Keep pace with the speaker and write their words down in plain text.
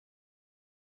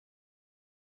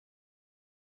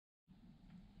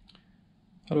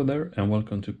Hello there, and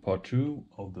welcome to part 2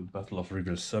 of the Battle of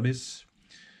River Sabis,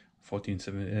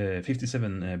 57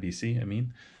 BC, I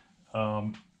mean.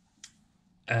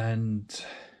 And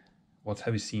what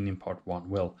have we seen in part 1?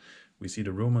 Well, we see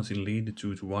the Romans in lead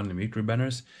 2-1 in victory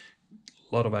banners.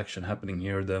 A lot of action happening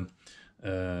here. The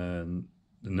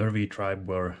Nervi tribe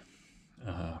were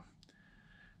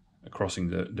crossing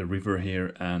the river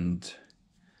here and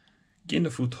gained a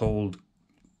foothold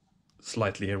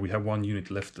slightly here. We have one unit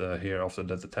left here after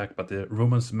that attack, but the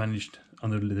Romans managed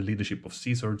under the leadership of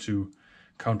Caesar to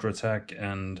counterattack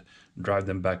and drive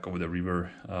them back over the river,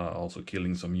 also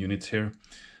killing some units here.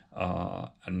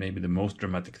 And maybe the most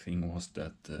dramatic thing was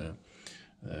that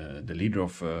the leader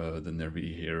of the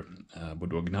Nervi here,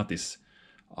 Bodognathis,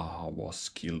 was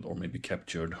killed or maybe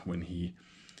captured when he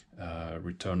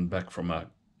returned back from a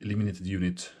eliminated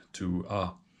unit to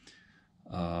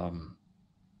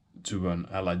an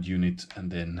allied unit,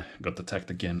 and then got attacked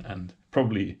again and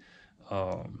probably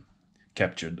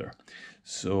captured there.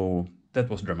 So that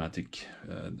was dramatic,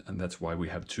 and that's why we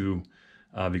have 2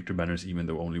 victory banners, even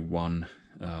though only one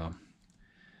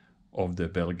of the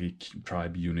Belgic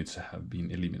tribe units have been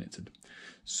eliminated.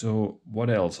 So what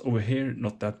else? Over here,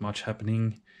 not that much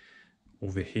happening.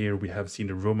 Over here we have seen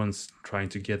the Romans trying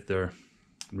to get their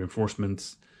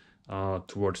reinforcements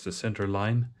towards the center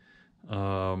line.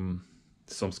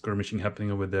 Some skirmishing happening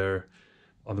over there,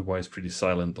 otherwise pretty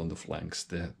silent on the flanks.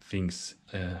 The things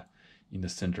in the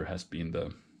center has been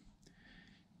the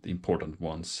important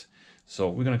ones. So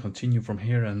we're going to continue from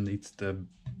here, and it's the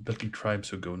Belgic tribes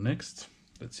who go next.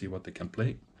 Let's see what they can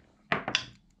play.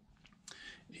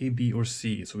 A, B, or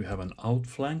C. So we have an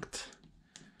outflanked,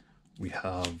 we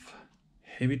have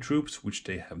heavy troops, which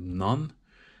they have none,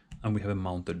 and we have a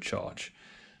mounted charge.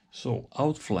 So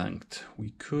outflanked, we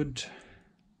could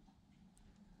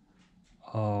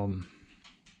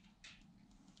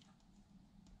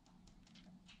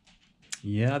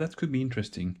yeah, that could be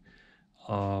interesting.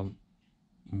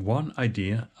 One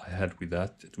idea I had with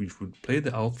that we would play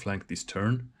the outflank this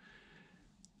turn,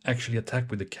 actually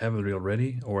attack with the cavalry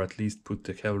already, or at least put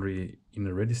the cavalry in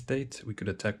a ready state. We could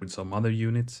attack with some other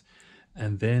units,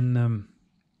 and then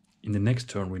in the next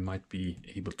turn we might be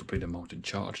able to play the mounted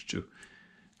charge to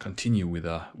continue with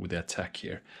the attack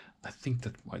here. I think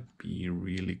that might be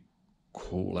really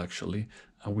cool, actually.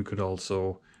 And we could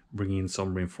also bring in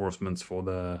some reinforcements for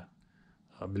the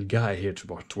Bilgai here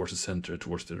towards the center,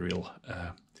 towards the real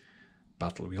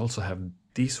battle. We also have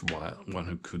this one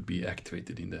who could be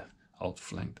activated in the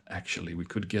outflanked. Actually, we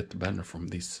could get the banner from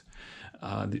this,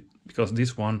 because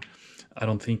this one, I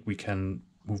don't think we can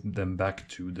move them back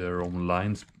to their own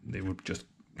lines. They would just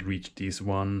reach these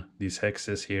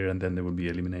hexes here, and then they will be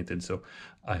eliminated. So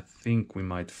I think we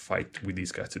might fight with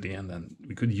these guys to the end, and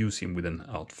we could use him with an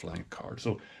outflank card.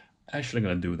 So actually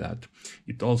gonna do that.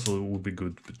 It also would be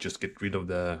good to just get rid of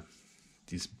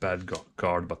this bad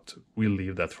card, but we'll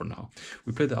leave that for now.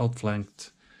 We play the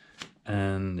outflanked,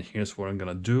 and here's what I'm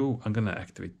gonna do. I'm gonna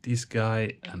activate this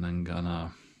guy, and I'm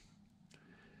gonna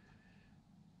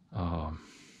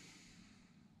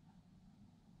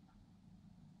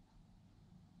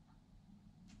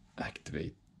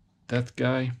activate that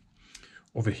guy.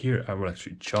 Over here I will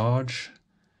actually charge,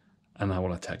 and I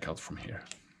will attack out from here.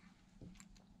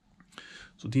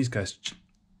 So these guys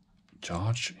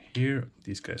charge here,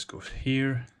 these guys go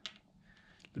here.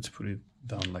 Let's put it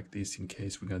down like this in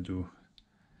case we're gonna do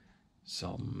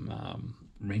some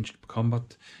ranged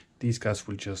combat. These guys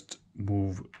will just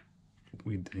move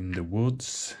within the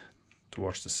woods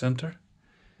towards the center,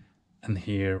 and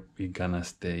here we're gonna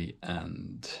stay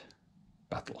and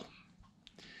battle.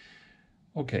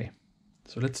 Okay,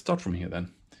 so let's start from here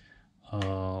then.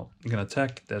 I'm gonna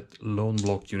attack that lone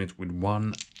block unit with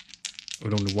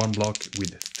only one block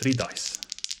with 3 dice,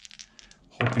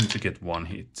 hoping to get 1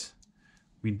 hit.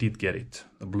 We did get it,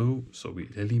 the blue, so we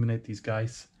eliminate these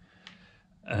guys,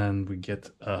 and we get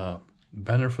a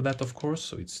banner for that, of course.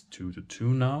 So it's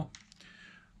 2-2 now.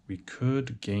 We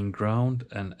could gain ground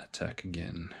and attack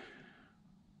again.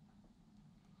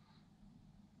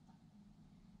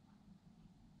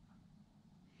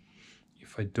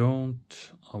 If I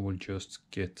don't, I will just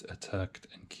get attacked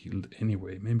and killed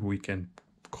anyway. Maybe we can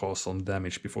cause some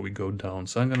damage before we go down.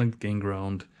 So I'm gonna gain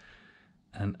ground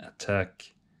and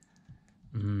attack.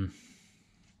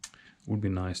 Would be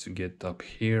nice to get up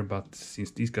here, but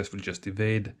since these guys will just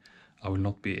evade, I will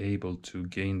not be able to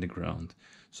gain the ground.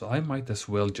 So I might as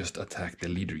well just attack the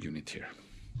leader unit here.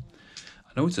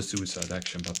 I know it's a suicide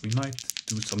action, but we might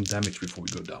do some damage before we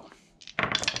go down.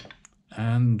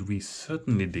 And we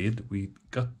certainly did. We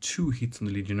got 2 hits on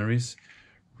the legionaries.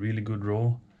 Really good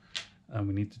roll. And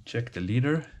we need to check the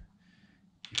leader.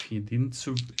 if he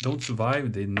don't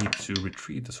survive, they need to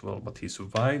retreat as well. But he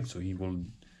survived, so he will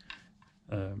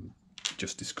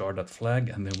just discard that flag,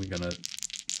 and then we're gonna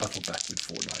battle back with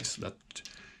 4 dice. That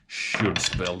should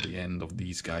spell the end of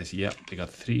these guys. Yeah, they got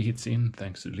 3 hits in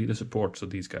thanks to leader support, so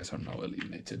these guys are now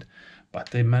eliminated. But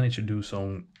they managed to do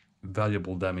some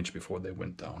valuable damage before they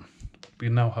went down. We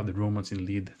now have the Romans in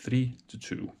lead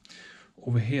 3-2.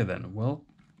 Over here then, well,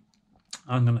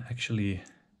 I'm gonna actually...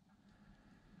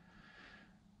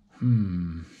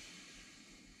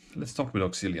 Let's start with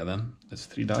Auxilia then. That's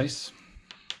 3 dice.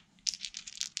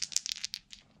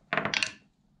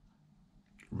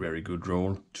 Very good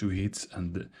roll, 2 hits,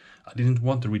 and I didn't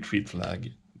want the retreat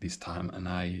flag this time, and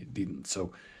I didn't,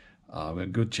 so we have a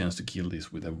good chance to kill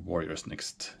this with the warriors in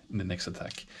the next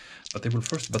attack. But they will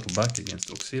first battle back against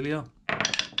Auxilia,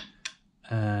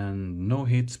 and no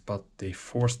hits, but they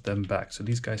forced them back. So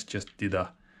these guys just did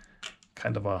a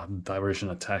kind of a diversion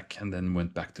attack and then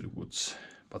went back to the woods.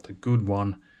 But a good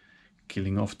one,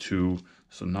 killing off 2,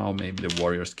 so now maybe the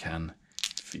warriors can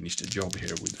finish the job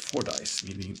here with 4 dice,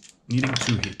 needing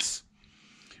 2 hits.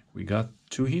 We got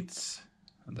 2 hits,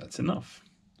 and that's enough.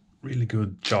 Really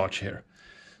good charge here.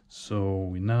 So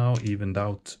we now evened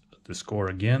out the score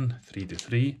again,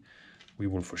 3-3. We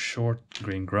will for sure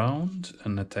gain ground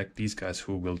and attack these guys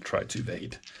who will try to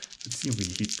evade. Let's see if we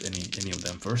hit any of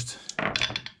them first.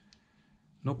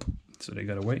 Nope, so they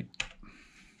got away.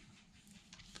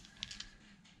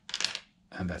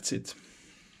 And that's it.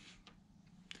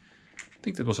 I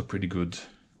think that was a pretty good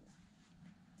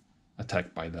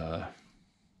attack by the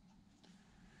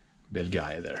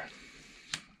guy there.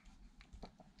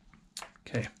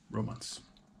 Okay, Romans.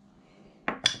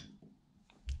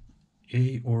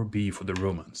 A or B for the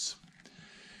Romans.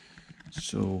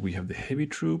 So we have the heavy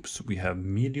troops, we have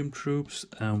medium troops,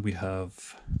 and we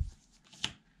have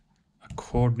a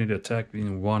coordinated attack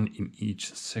being 1 in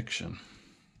each section.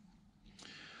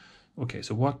 Okay,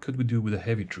 so what could we do with the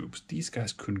heavy troops? These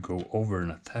guys could go over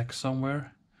and attack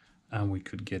somewhere, and we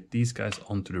could get these guys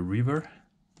onto the river,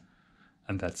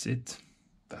 and that's it.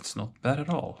 That's not bad at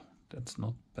all. That's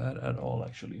not bad at all,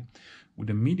 actually. With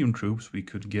the medium troops, we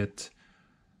could get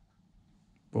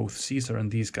both Caesar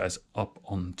and these guys up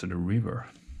onto the river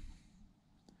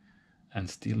and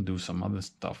still do some other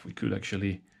stuff. We could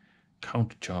actually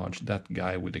countercharge that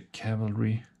guy with the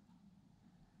cavalry.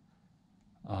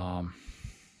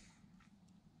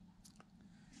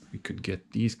 We could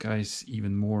get these guys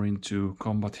even more into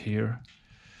combat here.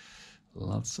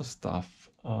 Lots of stuff.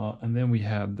 And then we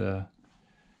have the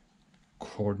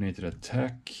coordinated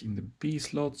attack in the B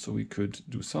slot, so we could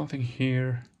do something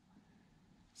here,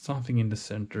 something in the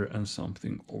center, and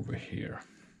something over here.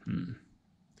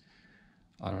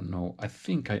 I don't know. I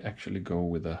think I actually go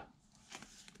with the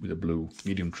blue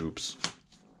medium troops.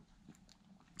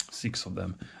 6 of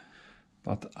them.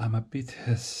 But I'm a bit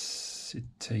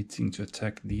hesitating to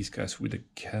attack these guys with the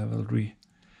cavalry.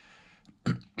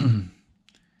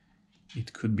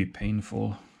 It could be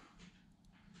painful.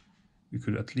 We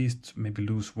could at least maybe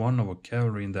lose 1 of our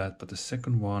cavalry in that, but the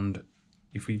second one,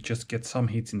 if we just get some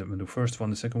hits in the first one,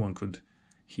 the second one could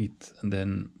hit and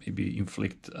then maybe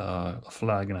inflict a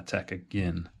flag and attack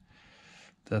again.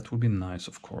 That would be nice,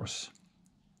 of course.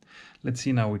 Let's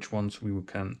see now which ones we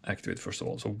can activate first of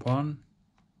all. So 1,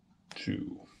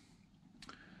 2,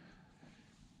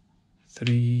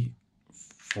 3,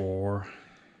 4.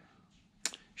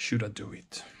 Should I do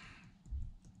it?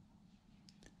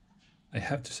 I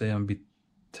have to say I'm a bit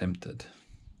tempted.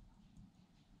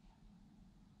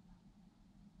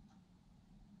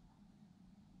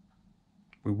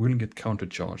 We will get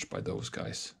countercharged by those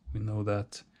guys. We know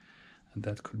that, and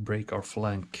that could break our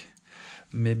flank.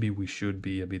 Maybe we should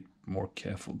be a bit more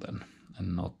careful then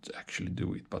and not actually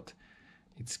do it, but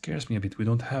it scares me a bit. We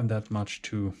don't have that much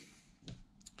to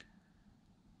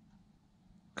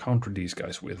counter these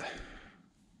guys with.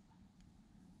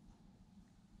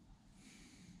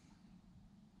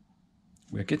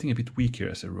 We are getting a bit weak here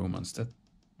as a Romans. That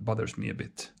bothers me a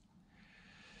bit.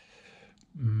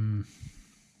 We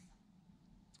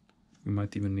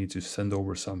might even need to send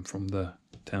over some from the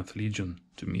 10th Legion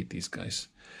to meet these guys.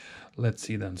 Let's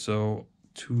see then. So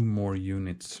 2 more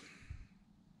units.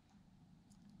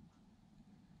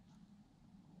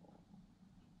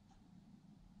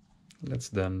 Let's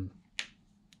then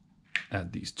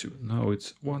add these 2. Now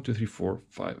it's 1, 2, 3, 4,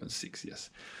 5, and 6. Yes.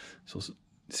 So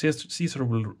Caesar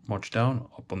will march down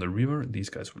up on the river. These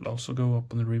guys will also go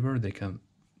up on the river. They can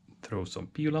throw some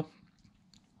pila.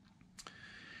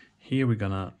 Here we're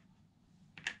gonna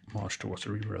march towards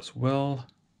the river as well.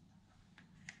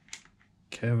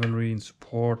 Cavalry in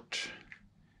support.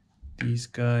 These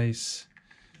guys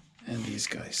and these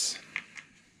guys.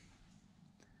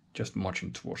 just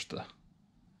marching towards the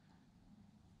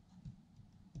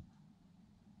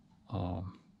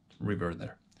river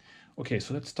there. Okay,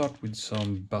 so let's start with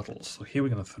some battles. So here we're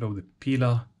gonna throw the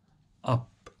Pila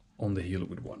up on the hill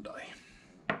with one die.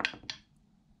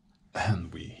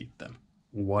 And we hit them.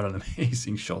 What an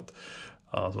amazing shot.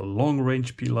 So long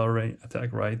range Pila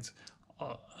attack right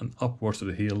and upwards to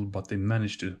the hill, but they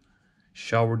managed to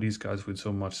shower these guys with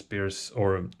so much spears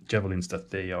or javelins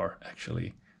that they are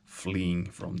actually fleeing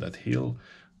from that hill.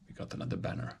 We got another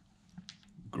banner.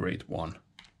 Great one.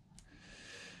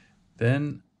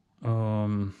 Then,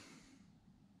 by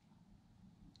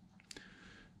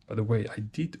the way, I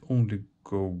did only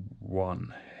go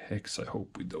one hex, I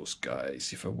hope, with those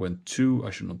guys. If I went two,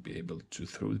 I should not be able to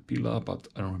throw the Pila, but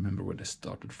I don't remember where they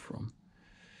started from.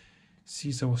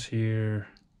 Caesar was here.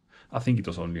 I think it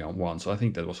was only on one, so I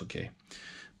think that was okay.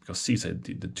 Because Caesar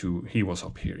did the two, he was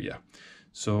up here, yeah.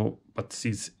 So, but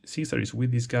Caesar is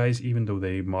with these guys, even though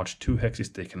they march 2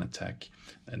 hexes, they can attack.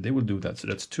 And they will do that, so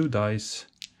that's 2 dice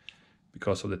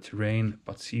because of the terrain,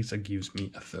 but Caesar gives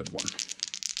me a 3rd one.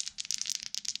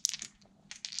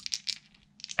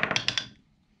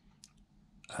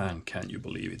 And can you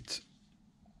believe it?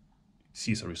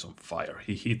 Caesar is on fire.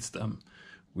 He hits them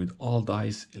with all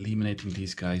dice, eliminating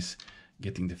these guys,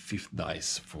 getting the 5th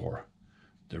dice for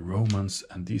the Romans.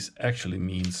 And this actually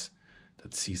means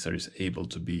that Caesar is able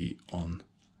to be on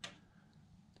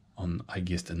I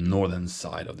guess, the northern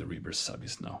side of the river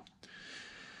Sabis now.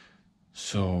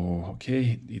 So,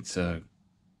 okay, it's a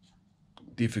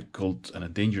difficult and a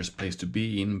dangerous place to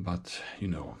be in, but, you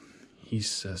know,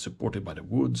 he's supported by the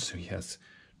woods. He has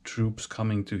troops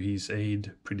coming to his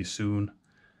aid pretty soon.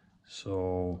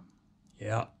 So,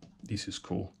 yeah, this is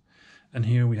cool. And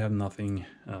here we have nothing.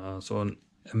 So an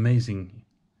amazing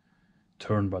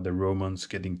turn by the Romans,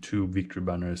 getting 2 victory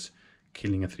banners,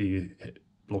 killing a 3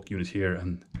 block unit here,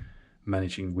 and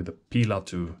managing with a Pila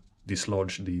to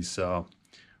dislodge these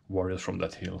warriors from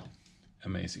that hill.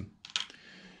 Amazing.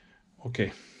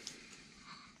 Okay.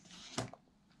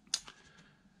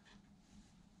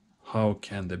 How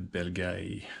can the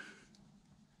Belgae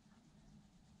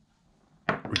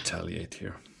retaliate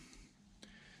here?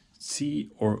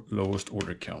 C or lowest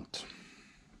order count.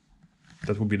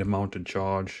 That would be the mounted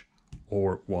charge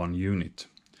or 1 unit.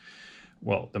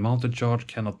 Well, the mounted charge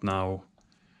cannot now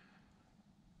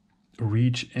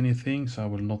reach anything, so I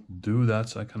will not do that.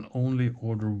 So I can only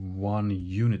order 1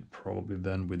 unit probably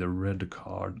then with a red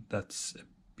card. That's a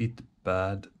bit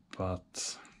bad,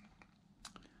 but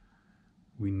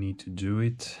we need to do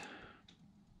it.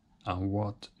 And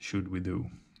what should we do?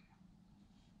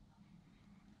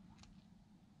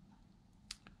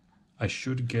 I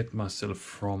should get myself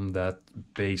from that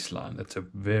baseline. That's a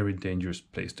very dangerous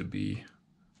place to be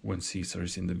when Caesar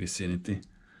is in the vicinity.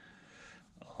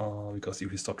 Because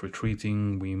if we start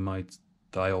retreating, we might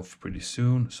die off pretty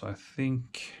soon. So I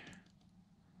think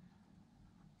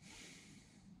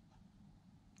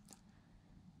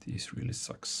this really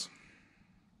sucks.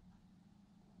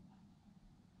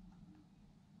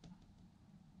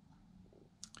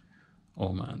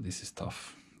 Oh man, this is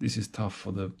tough. This is tough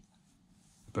for the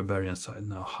barbarian side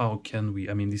now. How can we?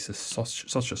 I mean, this is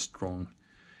such a strong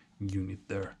unit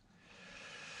there.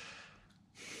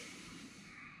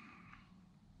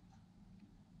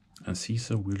 And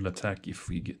Caesar will attack if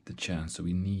we get the chance, so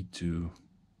we need to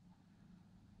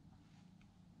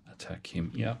attack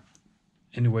him. Yeah.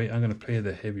 Anyway, I'm gonna play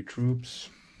the heavy troops,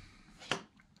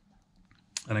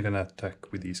 and I'm gonna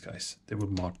attack with these guys. They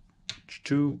will march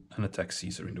 2 and attack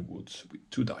Caesar in the woods with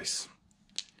 2 dice.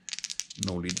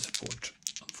 No leader support,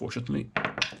 unfortunately.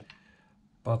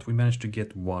 But we managed to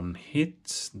get 1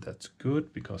 hit. That's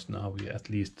good, because now we at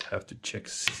least have to check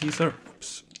Caesar.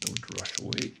 Oops, don't rush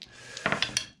away.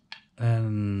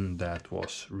 And that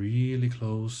was really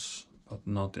close, but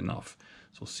not enough.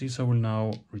 So Caesar will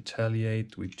now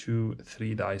retaliate with 2,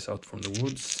 3 dice out from the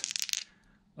woods.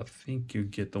 I think you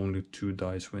get only 2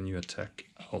 dice when you attack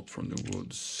out from the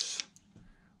woods.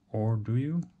 Or do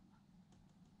you?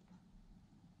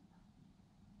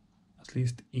 At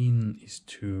least in is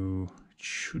 2. It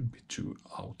should be 2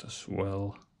 out as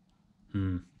well.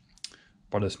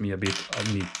 Bothers me a bit.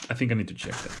 I think I need to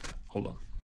check that. Hold on.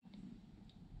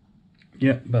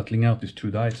 Yeah, battling out is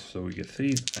 2 dice, so we get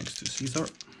 3 thanks to Caesar.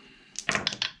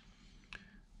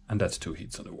 And that's 2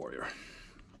 hits on the warrior.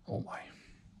 Oh my.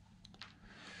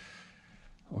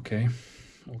 Okay,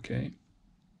 okay.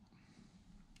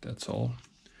 That's all.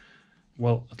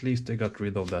 Well, at least they got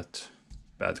rid of that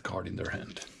bad card in their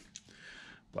hand.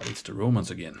 But it's the Romans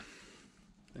again.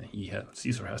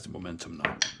 Caesar has the momentum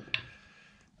now.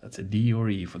 That's a D or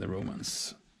E for the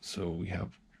Romans. So we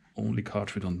have only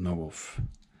cards we don't know of.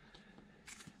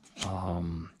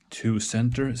 2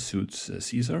 center suits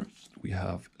Caesar. We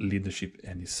have leadership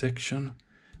any section.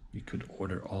 We could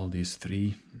order all these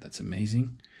 3. That's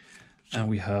amazing. And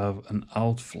we have an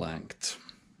outflanked.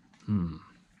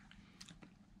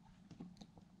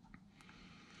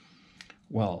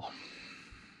 Well,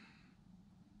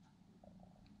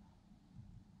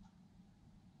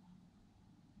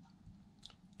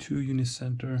 two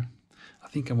unicenter. I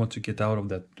think I want to get out of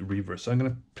that river, so I'm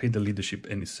gonna play the leadership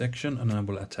any section, and I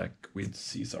will attack with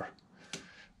Caesar.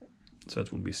 So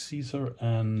that will be Caesar,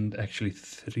 and actually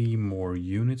 3 more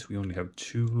units. We only have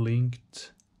 2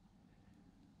 linked.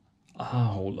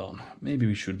 Hold on. Maybe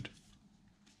we should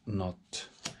not.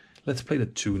 Let's play the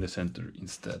 2 in the center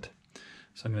instead.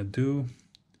 So I'm gonna do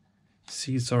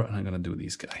Caesar, and I'm gonna do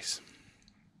these guys.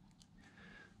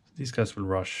 These guys will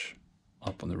rush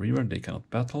up on the river. They cannot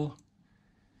battle.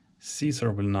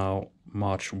 Caesar will now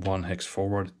march 1 hex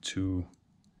forward to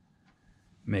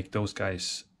make those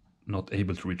guys not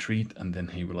able to retreat, and then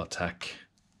he will attack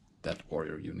that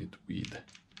warrior unit with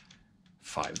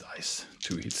 5 dice.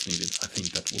 2 hits needed. I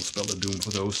think that will spell the doom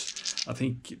for those. I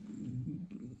think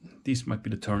this might be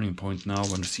the turning point now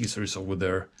when Caesar is over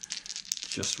there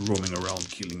just roaming around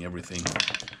killing everything.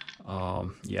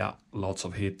 Yeah, lots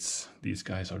of hits. These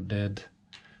guys are dead.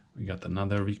 We got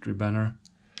another victory banner.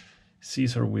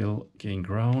 Caesar will gain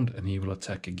ground and he will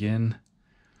attack again.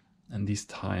 And this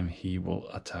time he will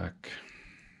attack.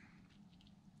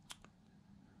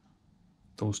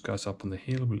 Those guys up on the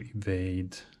hill will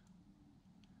evade.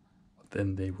 But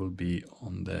then they will be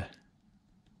on the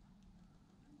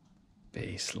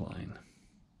baseline.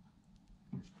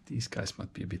 These guys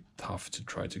might be a bit tough to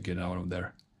try to get out of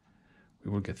there. We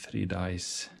will get 3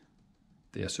 dice.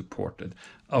 They are supported.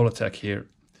 I'll attack here.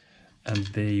 And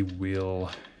they will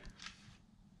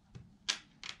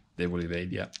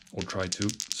evade, yeah, or try to.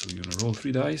 So we're gonna roll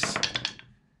 3 dice.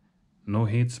 No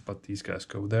hits, but these guys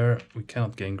go there. We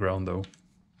cannot gain ground though.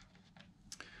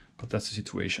 But that's the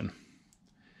situation.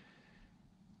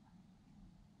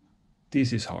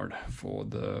 This is hard for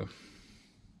the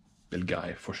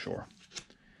Belgai for sure.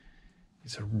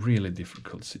 It's a really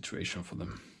difficult situation for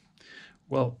them.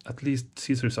 Well, at least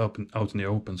Caesar is out in the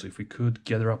open, so if we could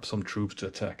gather up some troops to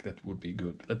attack, that would be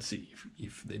good. Let's see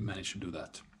if they manage to do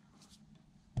that.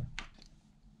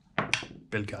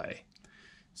 Belgai.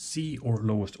 C or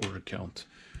lowest order count.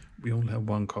 We only have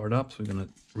 1 card up, so we're gonna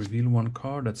reveal 1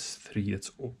 card. That's 3.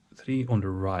 That's 3 on the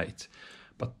right,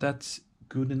 but that's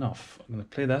good enough. I'm gonna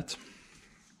play that.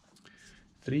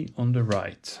 3 on the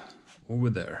right, over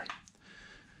there.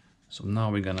 So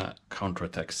now we're gonna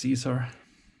counterattack Caesar.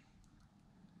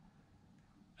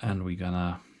 And we're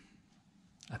gonna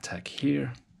attack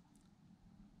here.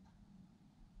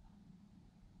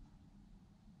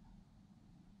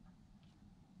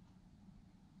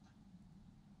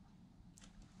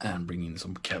 And bring in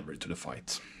some cavalry to the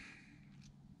fight.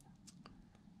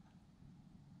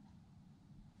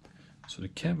 So the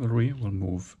cavalry will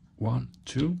move 1,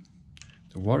 2.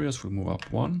 The warriors will move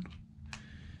up 1.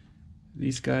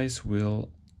 These guys will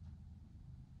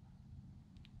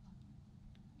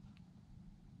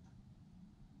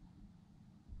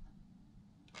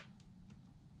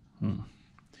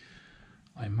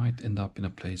I might end up in a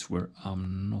place where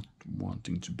I'm not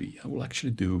wanting to be. I will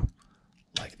actually do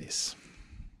like this.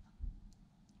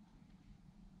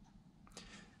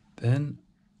 Then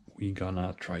we're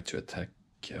gonna try to attack.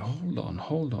 Hold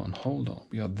on.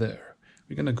 We are there.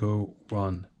 We're gonna go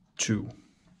 1, 2.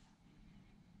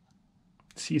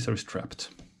 Caesar is trapped.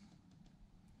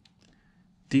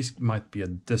 This might be a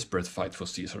desperate fight for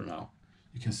Caesar now.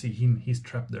 You can see him, he's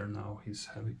trapped there now.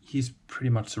 He's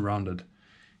pretty much surrounded.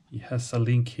 He has a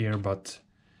link here, but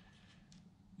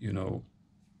you know,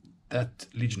 that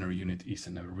legionary unit is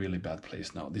in a really bad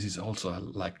place now. This is also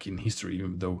like in history,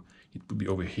 even though it would be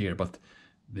over here, but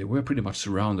they were pretty much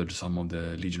surrounded, some of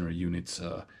the legionary units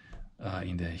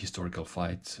in the historical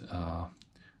fight.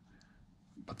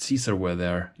 But Caesar were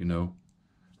there, you know,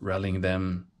 rallying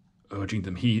them, urging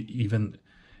them. He even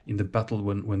in the battle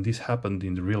when this happened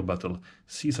in the real battle,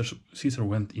 Caesar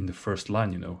went in the first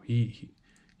line. You know,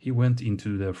 he went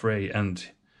into the fray, and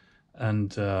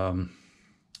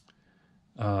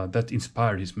that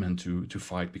inspired his men to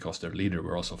fight, because their leader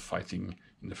were also fighting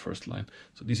in the first line.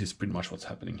 So this is pretty much what's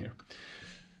happening here.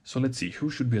 So let's see,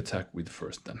 who should we attack with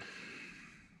first then?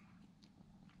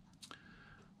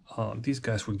 These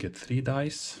guys will get 3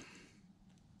 dice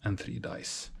and 3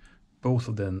 dice. Both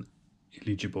of them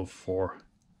eligible for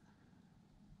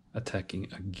attacking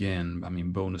again. I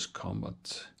mean, bonus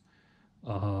combat.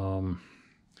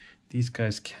 These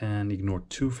guys can ignore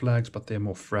 2 flags, but they're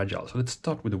more fragile. So let's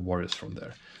start with the warriors from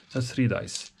there. So that's 3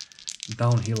 dice.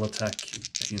 downhill attack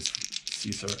against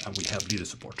Caesar, and we have leader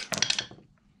support.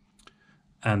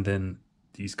 And then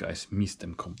these guys miss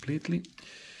them completely.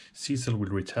 Caesar will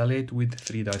retaliate with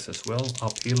 3 dice as well,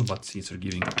 uphill, but Caesar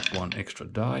giving 1 extra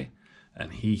die,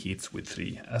 and he hits with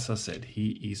 3. As I said,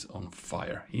 he is on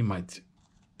fire. He might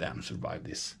damn survive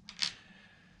this.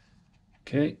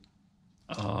 Okay.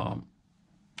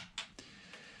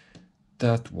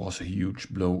 That was a huge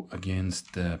blow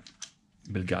against the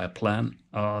Belgaia plan.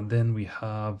 Then we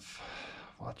have,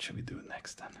 what should we do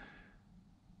next then?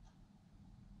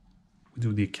 We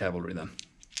do the cavalry then.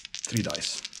 3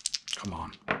 dice. Come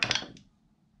on.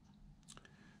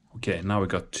 Okay, now we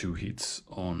got 2 hits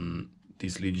on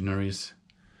these legionaries.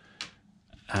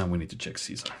 And we need to check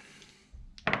Caesar.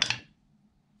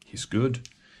 He's good.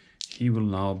 He will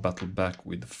now battle back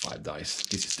with 5 dice.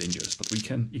 This is dangerous, but we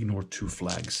can ignore 2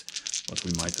 flags. But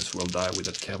we might as well die with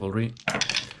that cavalry.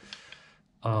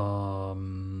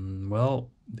 Well,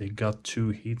 they got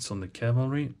 2 hits on the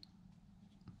cavalry.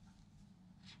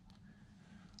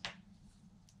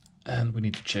 And we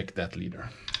need to check that leader.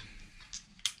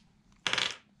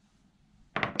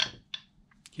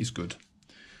 He's good.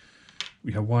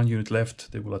 We have 1 unit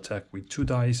left. They will attack with 2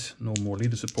 dice. No more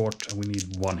leader support. And we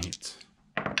need 1 hit.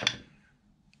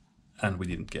 And we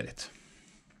didn't get it.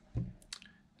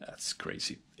 That's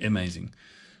crazy. Amazing.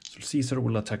 So Caesar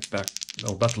will attack back,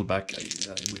 or battle back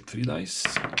with 3 dice.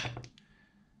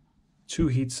 2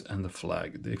 hits and the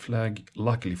flag. The flag,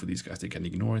 luckily for these guys, they can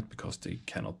ignore it because they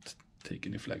cannot take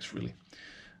any flags really.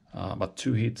 But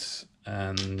 2 hits,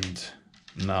 and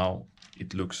now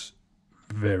it looks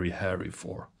very hairy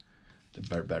for the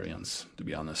barbarians, to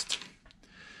be honest.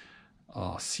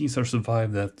 Caesar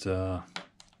survived that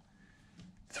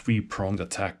 3-pronged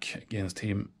attack against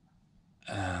him,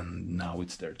 and now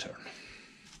it's their turn.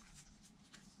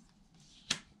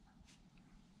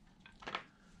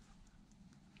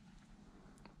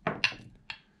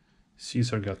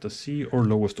 Caesar got the C or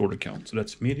lowest order count, so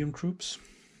that's medium troops.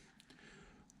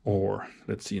 Or,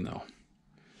 let's see now,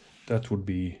 that would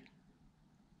be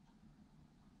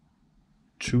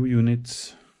 2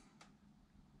 units.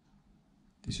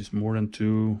 This is more than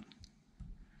 2.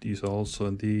 These also,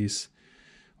 and these.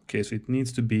 Okay, so it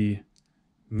needs to be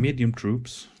medium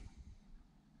troops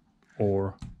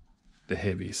or the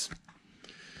heavies.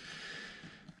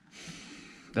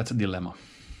 That's a dilemma.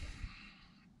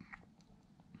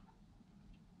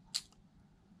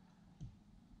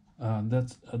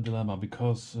 That's a dilemma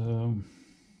because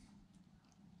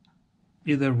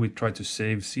either we try to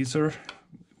save Caesar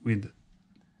with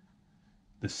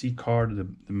the C card, the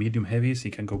medium heavies.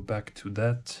 He can go back to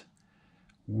that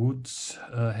woods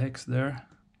hex there,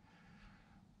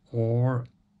 or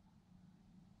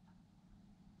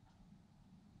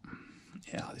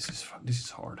yeah, this is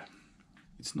hard.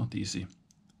 It's not easy.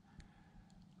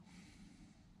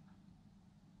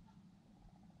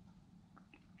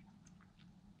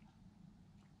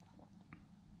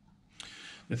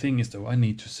 The thing is, though, I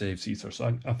need to save Caesar,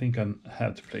 so I think I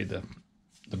have to play the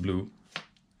blue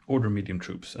order medium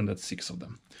troops, and that's 6 of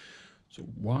them. So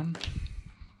 1,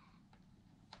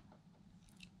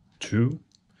 2.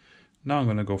 Now I'm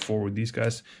gonna go forward these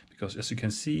guys, because as you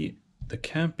can see, the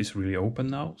camp is really open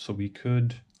now, so we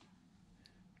could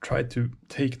try to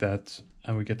take that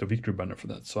and we get a victory banner for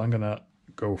that. So I'm gonna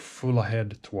go full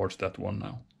ahead towards that one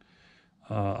now.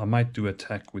 I might do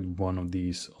attack with one of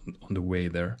these on the way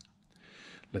there.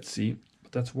 Let's see.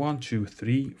 But that's 1, 2,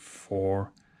 3,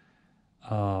 4.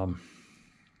 5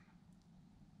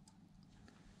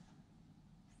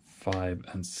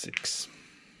 and 6.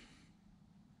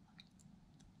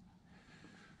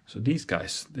 So these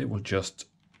guys, they will just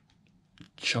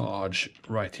charge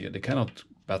right here. They cannot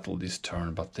battle this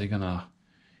turn, but they're gonna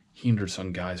hinder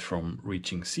some guys from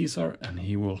reaching Caesar, and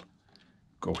he will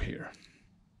go here.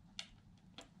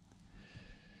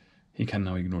 He can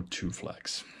now ignore 2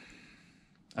 flags,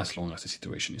 as long as the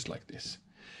situation is like this.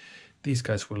 These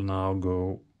guys will now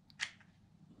go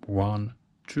 1,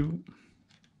 2.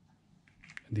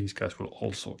 These guys will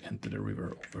also enter the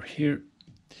river over here.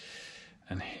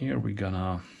 And here we're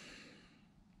gonna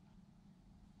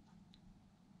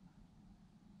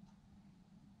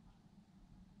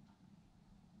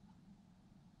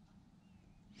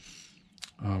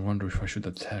I wonder if I should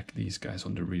attack these guys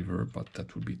on the river, but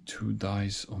that would be 2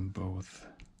 dice on both.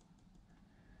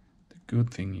 The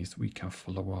good thing is we can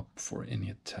follow up for any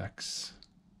attacks.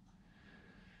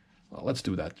 Well, let's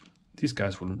do that. These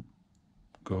guys will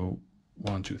go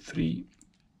 1, 2, 3.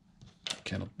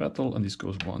 Cannot battle, and this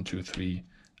goes 1, 2, 3,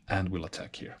 and we'll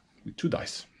attack here with 2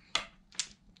 dice.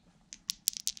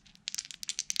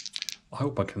 I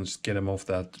hope I can just get him off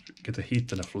that, get a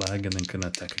hit and a flag, and then can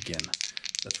attack again.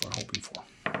 That's what I'm hoping for.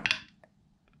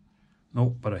 No,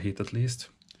 but a hit at least.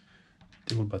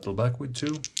 They will battle back with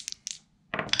 2.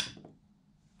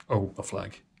 Oh, a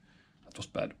flag. That was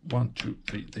bad. 1, 2,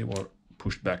 3. They were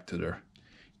pushed back to their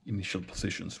initial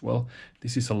positions. Well,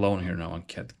 this is alone here now and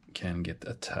can get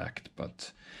attacked,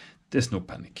 but there's no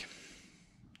panic.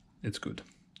 It's good.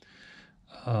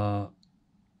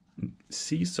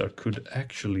 Caesar could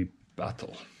actually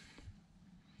battle.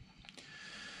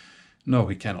 No,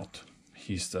 he cannot.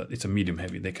 It's a medium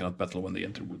heavy. They cannot battle when they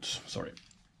enter woods. Sorry.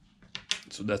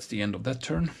 So that's the end of that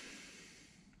turn.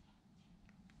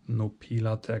 No peel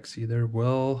attacks either.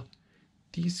 Well,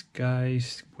 these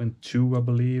guys went 2, I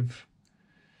believe.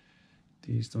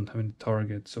 These don't have any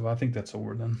target, so I think that's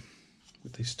over then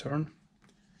with this turn.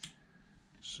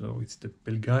 So it's the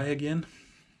big guy again.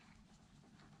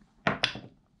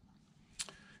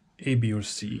 A, B, or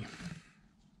C.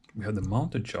 We have the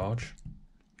mounted charge.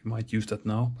 We might use that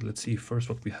now, but let's see first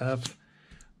what we have.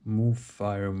 Move,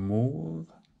 fire, move.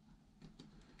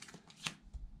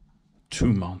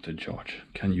 2 mounted charge.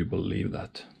 Can you believe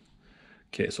that?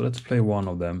 Okay, so let's play one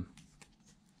of them.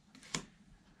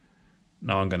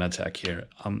 Now I'm gonna attack here.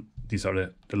 These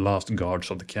are the last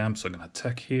guards of the camp, so I'm gonna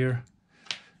attack here.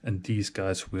 And these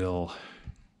guys will...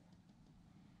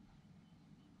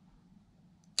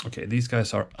 Okay, these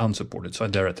guys are unsupported, so I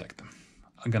dare attack them.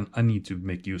 Again, I need to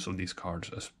make use of these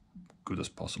cards as good as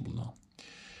possible now.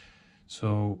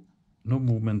 So, no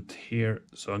movement here,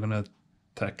 so I'm gonna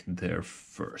attack there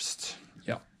first.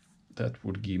 Yeah, that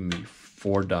would give me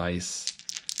 4 dice,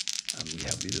 and we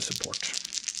have leader support.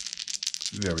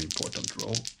 Very important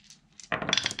roll.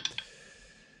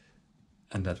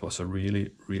 And that was a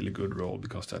really, really good roll,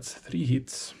 because that's 3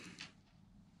 hits.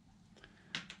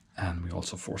 And we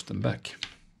also forced them back.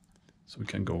 So we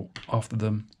can go after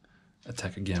them,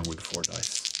 attack again with 4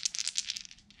 dice.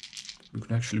 We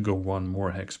can actually go 1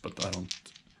 more hex, but I don't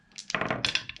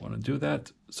want to do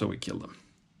that, so we kill them.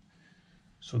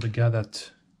 So the guy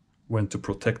that went to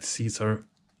protect Caesar,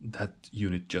 that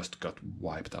unit just got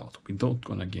wiped out. We don't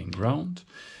gonna gain ground,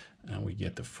 and we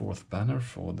get the 4th banner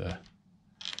for the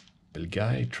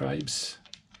Belgae tribes,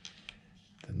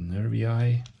 the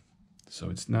Nervii. So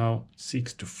it's now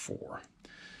 6-4.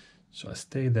 So I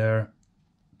stay there.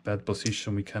 Bad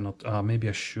position. We cannot. Maybe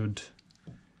I should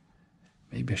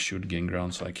gain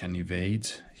ground so I can evade.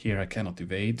 Here I cannot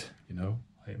evade. You know,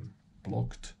 I am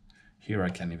blocked. Here I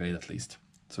can evade at least.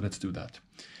 So let's do that.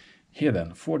 Here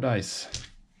then, 4 dice.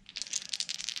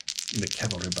 In the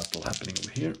cavalry battle happening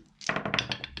over here,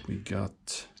 we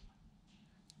got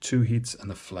 2 hits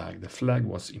and a flag. The flag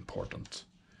was important.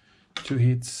 2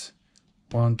 hits,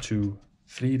 1, 2,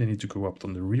 3. They need to go up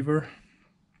on the river.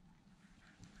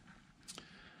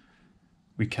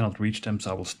 We cannot reach them, so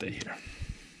I will stay here.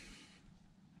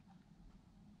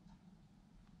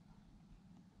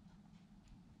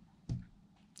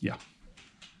 Yeah,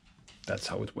 that's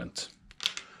how it went.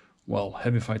 Well,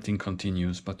 heavy fighting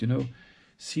continues, but you know,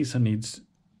 Caesar needs,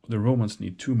 the Romans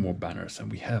need 2 more banners,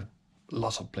 and we have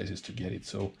lots of places to get it,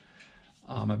 so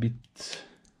I'm a bit,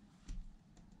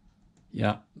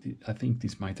 yeah, I think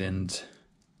this might end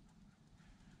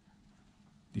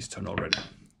this turn already.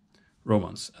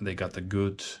 Romans, and they got a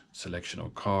good selection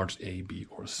of cards, A, B,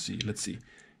 or C. Let's see.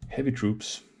 Heavy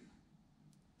troops,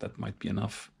 that might be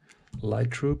enough.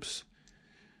 Light troops,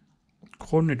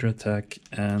 coordinator attack,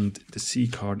 and the C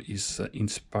card is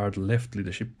inspired left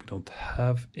leadership. We don't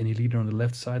have any leader on the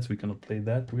left side, so we cannot play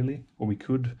that really, or we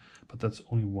could, but that's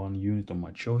only 1 unit on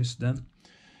my choice then.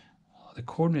 The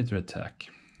coordinator attack.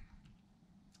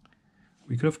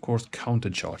 We could of course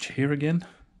counter charge here again.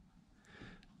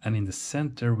 And in the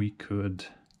center we could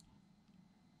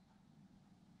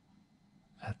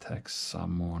attack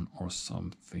someone or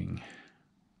something.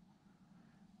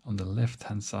 On the left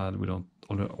hand side we don't,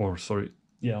 or sorry,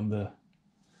 yeah, on the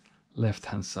left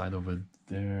hand side over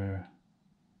there,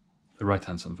 the right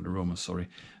hand side for the Romans, sorry.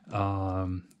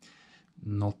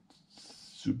 Not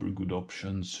super good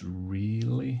options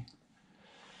really.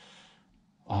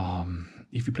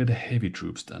 If we play the heavy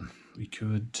troops then we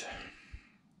could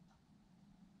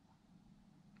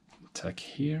attack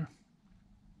here,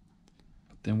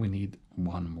 but then we need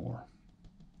 1 more.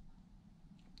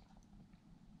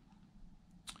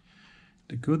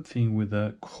 The good thing with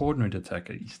a coordinate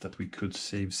attacker is that we could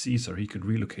save Caesar. He could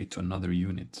relocate to another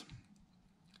unit.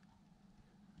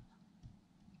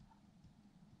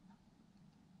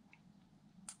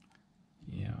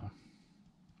 Yeah,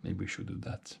 maybe we should do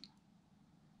that.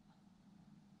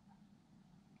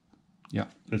 Yeah,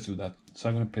 let's do that. So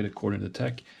I'm going to play the coordinate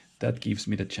attack. that gives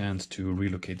me the chance to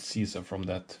relocate Caesar from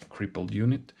that crippled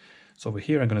unit. So over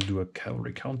here I'm going to do a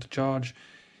cavalry counter charge.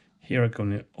 Here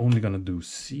I'm only going to do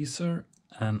Caesar,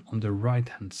 and on the right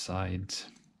hand side,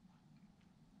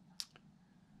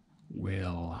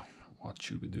 well, what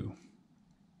should we do?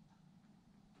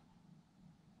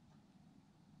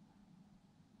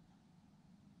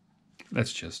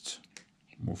 Let's just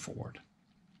move forward.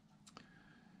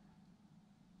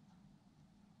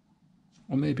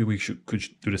 Or maybe we could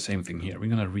do the same thing here.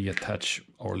 We're going to reattach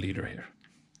our leader here.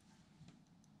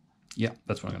 Yeah,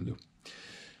 that's what I'm going to do.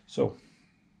 So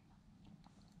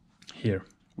here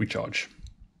we charge.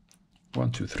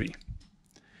 1, 2, 3.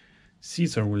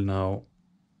 Caesar will now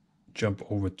jump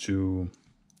over to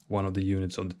one of the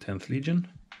units of the 10th Legion.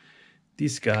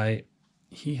 This guy,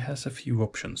 he has a few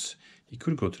options. He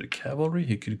could go to the cavalry,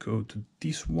 he could go to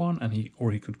this one,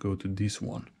 or he could go to this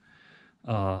one.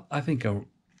 I think I'll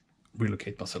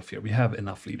relocate myself here. We have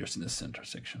enough leaders in the center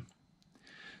section.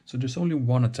 So there's only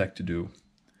one attack to do,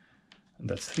 and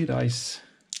that's 3 dice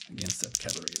against that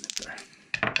cavalry unit there.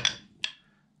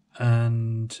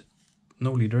 And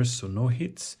no leaders, so no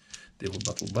hits. They will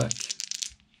battle back.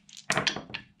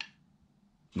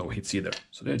 No hits either.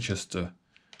 So they're just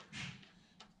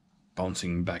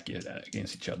bouncing back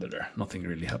against each other there. Nothing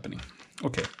really happening.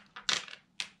 Okay.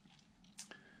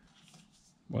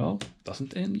 Well,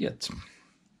 doesn't end yet.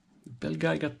 The bell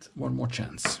guy got one more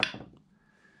chance.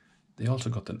 They also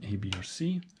got an A, B, or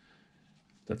C.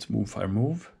 Let's move, fire,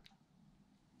 move.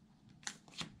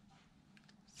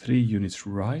 3 units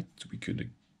right. We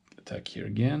could attack here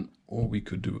again, or we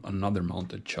could do another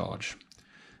mounted charge.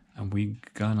 And we're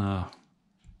gonna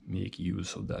make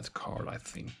use of that card, I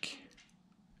think.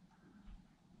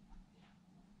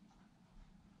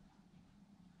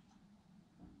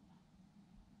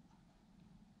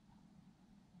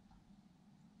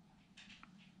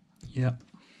 Yeah,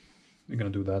 we're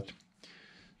gonna do that.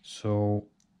 So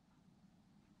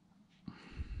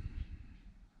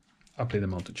I'll play the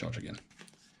mounted charge again.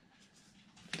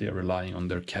 They are relying on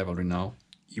their cavalry now,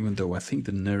 even though I think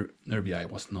the Nervii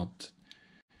was not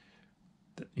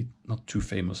too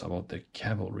famous about their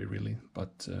cavalry really,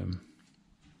 but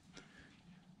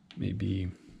maybe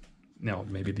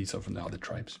these are from the other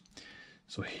tribes.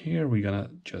 So here we're gonna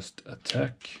just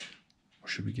attack, or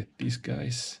should we get these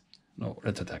guys? No,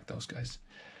 let's attack those guys.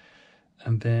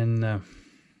 And then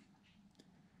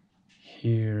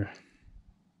here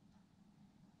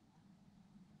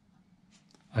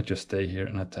I just stay here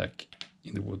and attack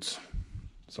in the woods.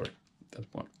 Sorry, that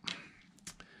one.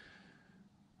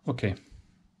 Okay,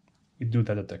 we do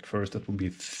that attack first. That will be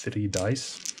 3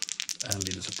 dice and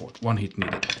leader support. 1 hit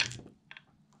needed.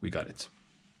 We got it.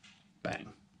 Bang.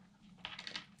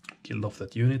 Killed off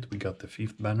that unit. We got the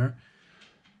 5th banner.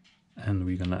 And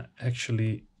we're gonna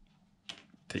actually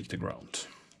take the ground.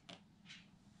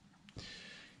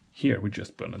 Here we're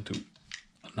just gonna do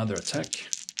another attack.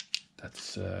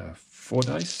 That's 4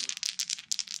 dice.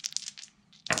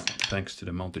 Thanks to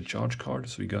the mounted charge card.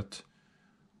 So we got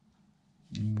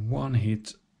 1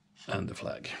 hit and the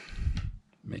flag,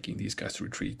 making these guys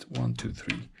retreat. 1, 2,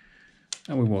 3.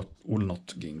 And we will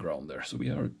not gain ground there. So we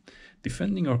are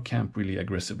defending our camp really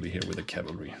aggressively here with the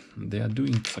cavalry. They are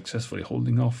doing successfully,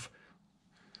 holding off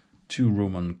 2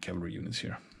 Roman cavalry units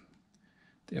here.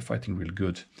 They are fighting real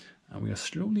good. And we are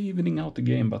slowly evening out the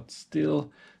game, but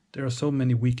still there are so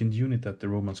many weakened units that the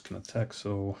Romans can attack,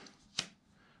 so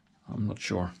I'm not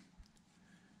sure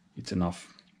it's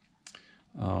enough.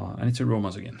 And it's a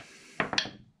Romans again.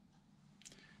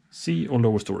 C or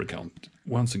lower story count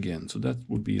once again. So that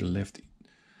would be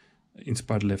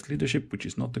inspired left leadership, which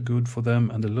is not good for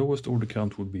them. And the lowest order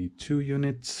count would be 2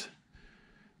 units.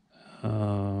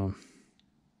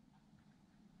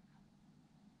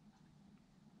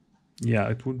 Yeah,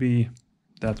 it would be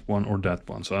that one or that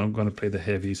one. So I'm going to play the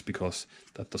heavies because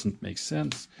that doesn't make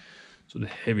sense. So the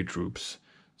heavy troops.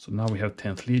 So now we have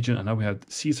 10th Legion and now we have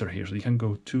Caesar here. So you can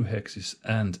go 2 hexes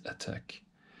and attack.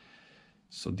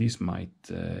 So this might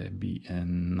be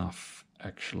enough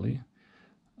actually.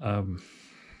 Let's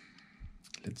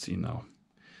see now.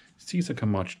 Caesar can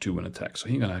march 2 and attack. So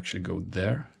he's going to actually go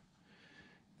there.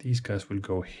 These guys will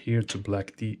go here to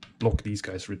block these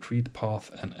guys' retreat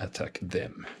path and attack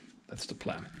them. That's the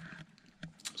plan.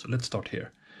 So let's start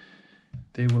here.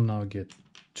 They will now get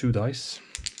 2 dice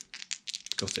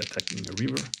because they're attacking a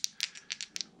river.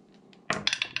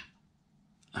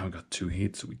 And we got 2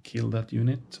 hits, so we kill that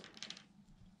unit.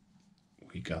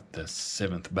 We got the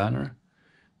 7th banner.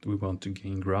 Do we want to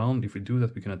gain ground? If we do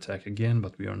that, we can attack again,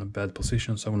 but we are in a bad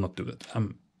position, so I will not do that.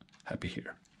 I'm happy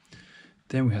here.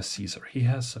 Then we have Caesar. He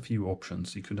has a few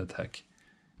options. He could attack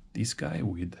this guy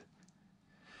with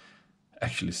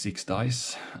actually 6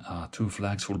 dice. 2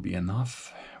 flags will be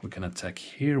enough. We can attack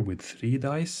here with 3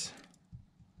 dice.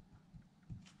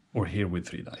 Or here with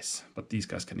 3 dice. But these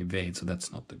guys can evade, so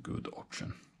that's not a good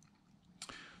option.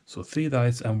 So 3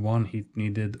 dice and 1 hit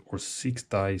needed, or 6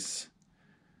 dice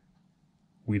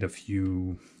with a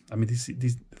few... I mean, this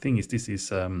thing is, this is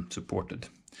supported.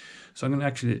 So I'm going to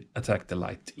actually attack the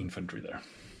light infantry there.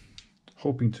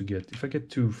 Hoping to get, if I get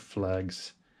 2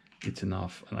 flags, it's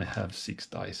enough, and I have 6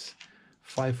 dice.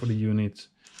 5 for the unit,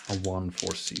 and 1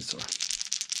 for Caesar.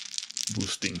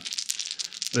 Boosting.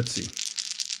 Let's see.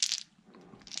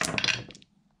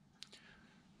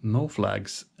 No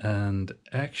flags, and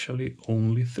actually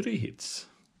only 3 hits.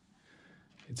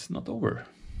 It's not over.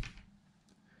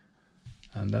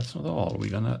 And that's not all.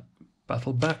 We're gonna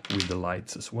battle back with the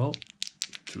lights as well.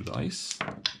 2 dice.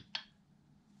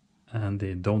 And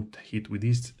they don't hit with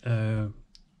these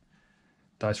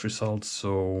dice results,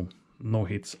 so no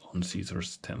hits on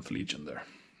Caesar's 10th Legion there.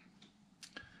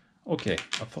 Okay,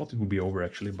 I thought it would be over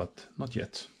actually, but not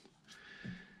yet.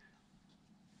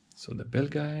 So the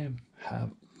Belgae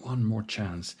have one more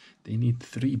chance. They need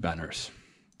 3 banners.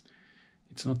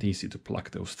 It's not easy to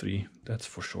pluck those 3, that's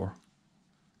for sure.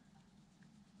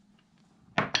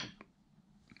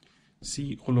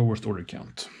 See or lowest order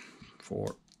count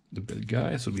for the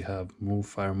Belgae. So we have move,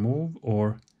 fire, move,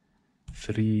 or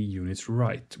 3 units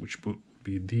right, which would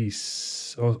be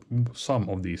these, or some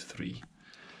of these 3.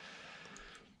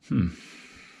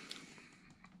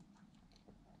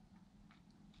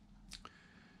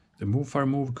 The move, fire,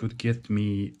 move could get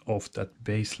me off that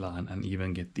baseline and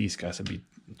even get these guys a bit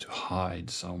to hide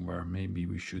somewhere. Maybe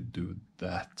we should do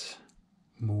that.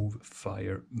 Move,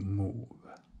 fire, move.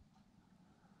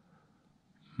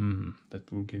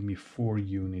 That will give me 4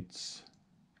 units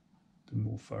to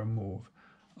move, fire, move.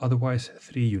 Otherwise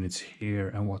 3 units here,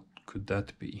 and what could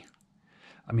that be?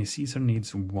 I mean, Caesar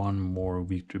needs 1 more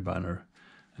victory banner,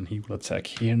 and he will attack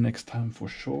here next time for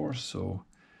sure, so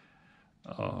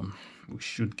we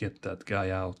should get that guy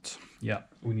out. Yeah,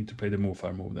 we need to play the move,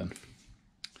 fire, move then.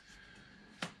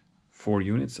 4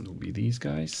 units, that will be these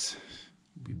guys,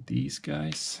 with these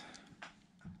guys.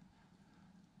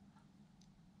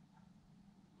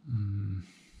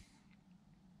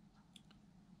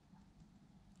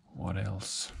 What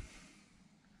else?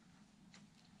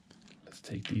 Let's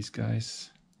take these guys.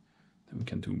 Then we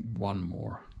can do 1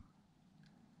 more.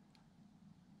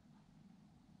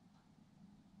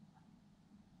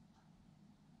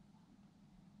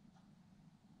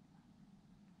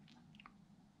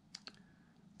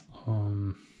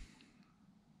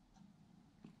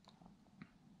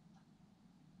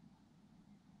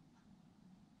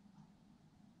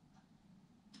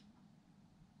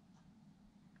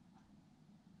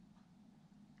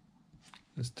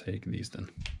 Let's take these then.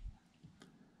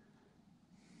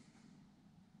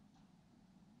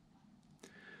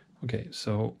 Okay,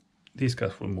 so these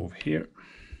guys will move here.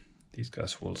 These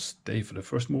guys will stay for the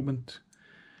first movement.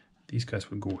 These guys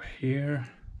will go here.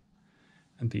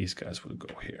 And these guys will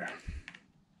go here.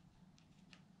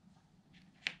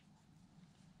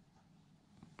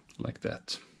 Like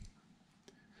that.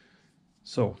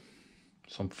 So,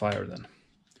 some fire then.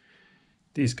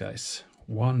 These guys,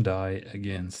 1 die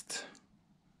against...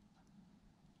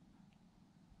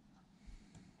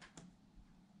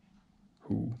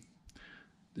 who?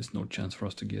 There's no chance for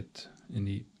us to get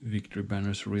any victory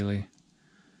banners really.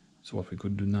 So what we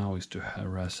could do now is to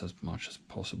harass as much as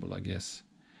possible, I guess.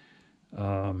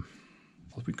 But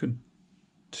we could...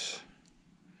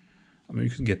 I mean, you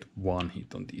can get 1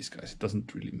 hit on these guys. It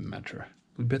doesn't really matter.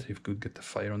 It would be better if we could get the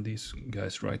fire on these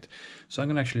guys, right? So I'm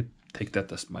going to actually take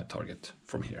that as my target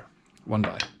from here. 1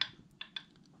 die.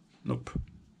 Nope.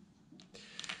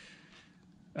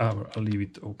 I'll leave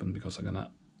it open because I'm going to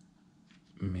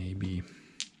maybe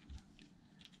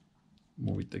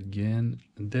move it again.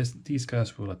 And these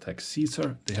guys will attack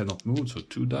Caesar. They have not moved, so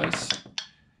 2 dice.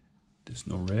 There's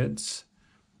no reds.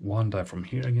 1 die from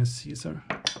here against Caesar.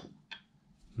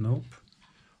 Nope.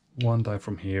 1 die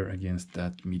from here against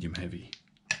that medium heavy.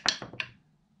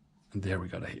 And there we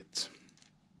got a hit.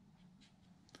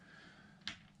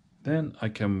 Then I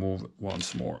can move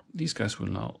once more. These guys will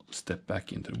now step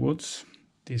back into the woods.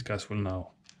 These guys will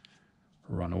now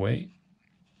run away.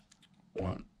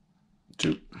 1,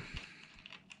 2.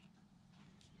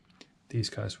 These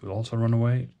guys will also run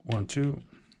away. 1, 2.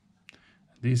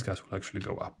 These guys will actually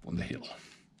go up on the hill.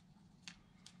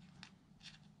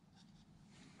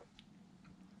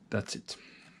 That's it.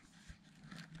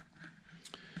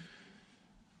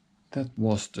 That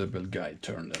was the Belgae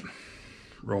turn then.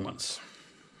 Romans.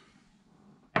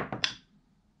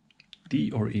 D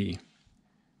or E.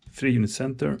 3 unit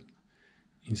center.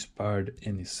 inspired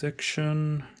any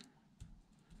section,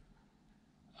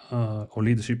 or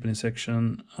leadership in a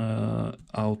section,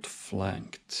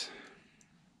 outflanked.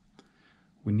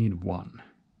 We need 1.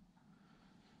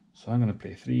 So I'm going to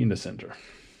play 3 in the center.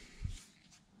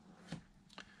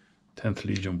 10th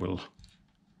Legion will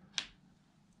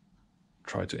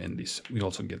try to end this. We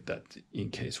also get that in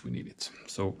case we need it.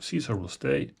 So Caesar will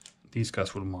stay. These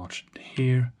guys will march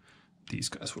here. These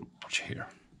guys will march here.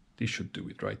 This should do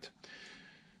it, right?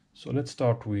 So let's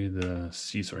start with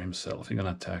Caesar himself. He's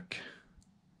gonna attack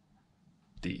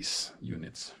these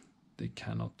units. They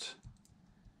cannot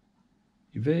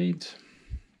evade.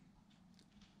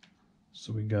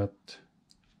 So we got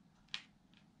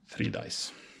 3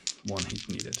 dice. 1 hit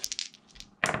needed.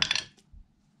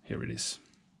 Here it is.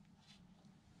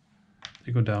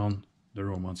 They go down, the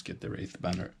Romans get their 8th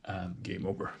banner, and game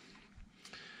over.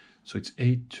 So it's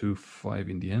 8-5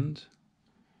 in the end,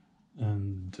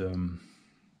 and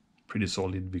pretty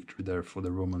solid victory there for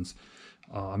the Romans.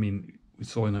 I mean, we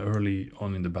saw in early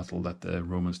on in the battle that the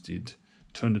Romans did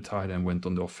turn the tide and went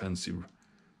on the offensive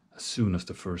as soon as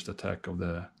the first attack of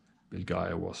the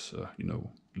Belgae was,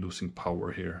 losing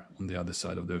power here on the other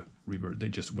side of the river. They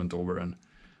just went over and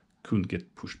couldn't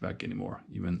get pushed back anymore,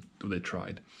 even though they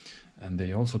tried. And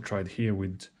they also tried here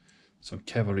with some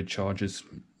cavalry charges.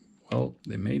 Well,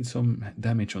 they made some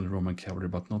damage on the Roman cavalry,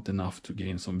 but not enough to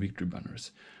gain some victory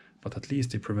banners. But at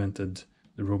least they prevented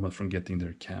the Romans from getting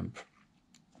their camp.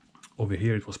 Over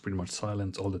here it was pretty much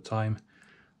silent all the time.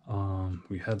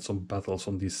 We had some battles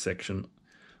on this section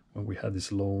when we had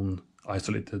this lone,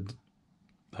 isolated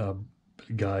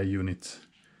Belgae unit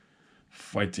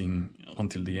fighting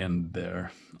until the end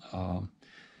there.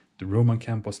 The Roman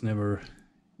camp was never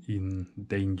in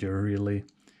danger really,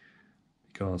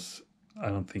 because I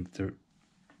don't think the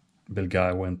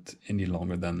Belgae went any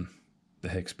longer than the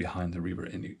hex behind the river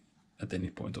at any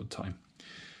point of time.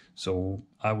 So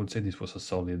I would say this was a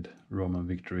solid Roman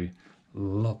victory.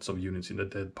 Lots of units in the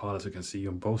dead pile, as you can see,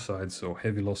 on both sides, so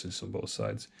heavy losses on both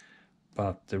sides.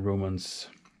 But the Romans,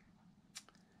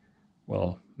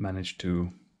 well, managed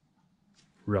to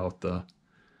rout the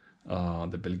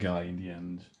Belgae in the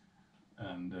end.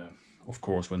 And of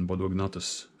course, when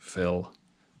Bodognatus fell,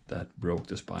 that broke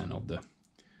the spine of the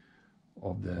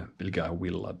Belgae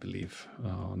will, I believe.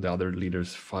 The other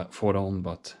leaders fought on,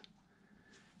 but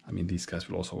I mean, these guys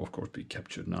will also, of course, be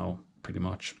captured now, pretty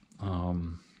much.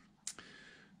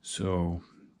 So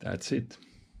that's it.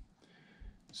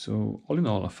 So all in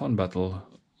all, a fun battle,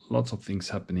 lots of things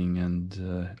happening,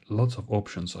 and lots of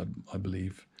options. I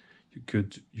believe you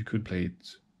could play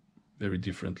it very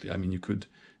differently. I mean, you could,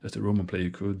 as a Roman player,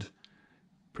 you could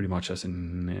pretty much as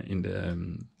in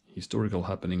the historical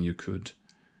happening, you could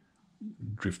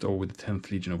drift over with the 10th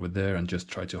Legion over there and just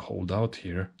try to hold out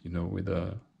here, with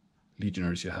the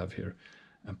legionaries you have here,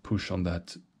 and push on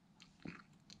that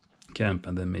camp,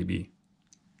 and then maybe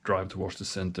drive towards the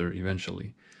center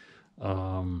eventually.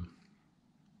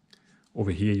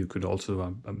 Over here you could also,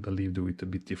 I believe, do it a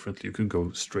bit differently. You could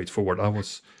go straight forward. I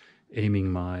was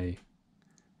aiming my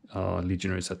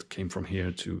legionaries that came from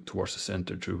here towards the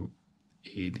center to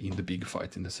aid in the big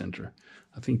fight in the center.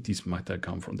 I think these might have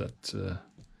come from that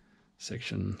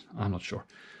section. I'm not sure,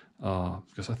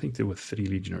 because I think there were 3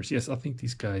 legionaries. Yes, I think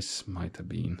these guys might have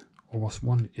been, or was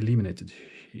one eliminated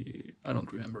here? I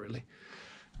don't remember really.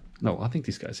 No, I think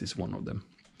this guy is one of them.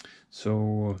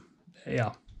 So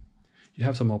yeah, you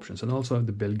have some options. And also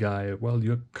the Belgae, well,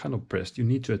 you're kind of pressed. You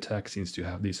need to attack since you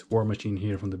have this war machine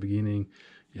here from the beginning.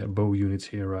 You have bow units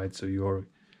here, right? So you're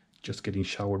just getting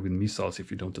showered with missiles if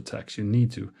you don't attack. So you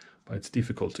need to, but it's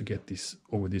difficult to get this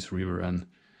over this river, and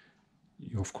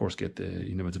you of course get the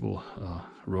inevitable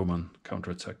Roman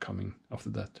counterattack coming after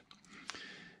that.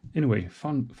 Anyway,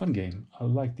 fun game. I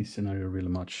like this scenario really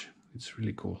much. It's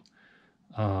really cool.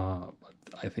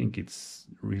 But I think it's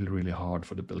really hard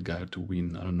for the Belgae to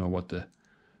win. I don't know what the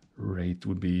rate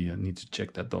would be. I need to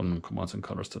check that on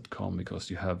commandsandcolors.com, because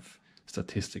you have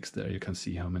statistics there. You can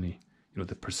see how many,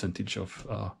 the percentage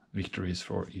of victories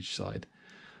for each side.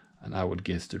 And I would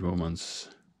guess the Romans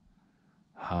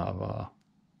have a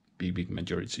big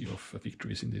majority of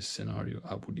victories in this scenario,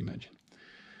 I would imagine.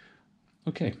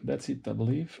 Okay, that's it, I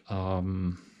believe.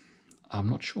 I'm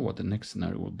not sure what the next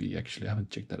scenario will be. Actually, I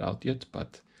haven't checked that out yet,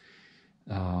 but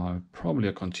probably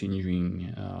a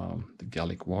continuing the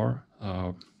Gallic War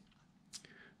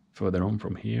further on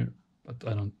from here, but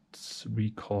I don't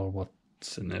recall what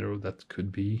scenario that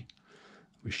could be.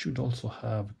 We should also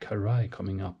have Carrhae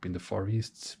coming up in the Far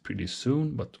East pretty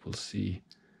soon, but we'll see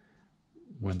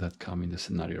when that comes in the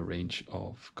scenario range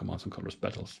of Commands and Colors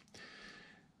battles.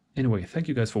 Anyway, thank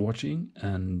you guys for watching,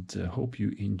 and hope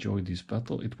you enjoyed this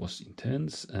battle. It was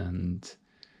intense, and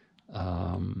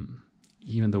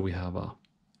even though we have a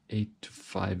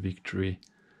 8-5 victory,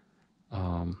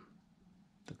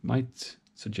 that might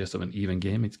suggest of an even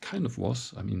game, it kind of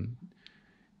was. I mean,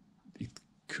 it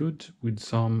could, with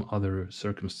some other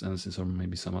circumstances or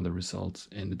maybe some other results,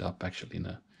 ended up actually in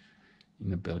a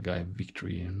Belgae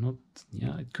victory. Not,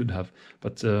 yeah, it could have,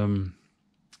 but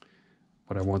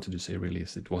what I wanted to say really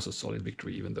is it was a solid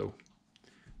victory, even though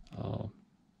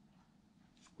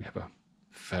we have a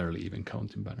fairly even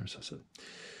count in banners.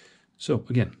 So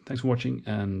again, thanks for watching,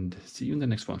 and see you in the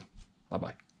next one. Bye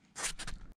bye.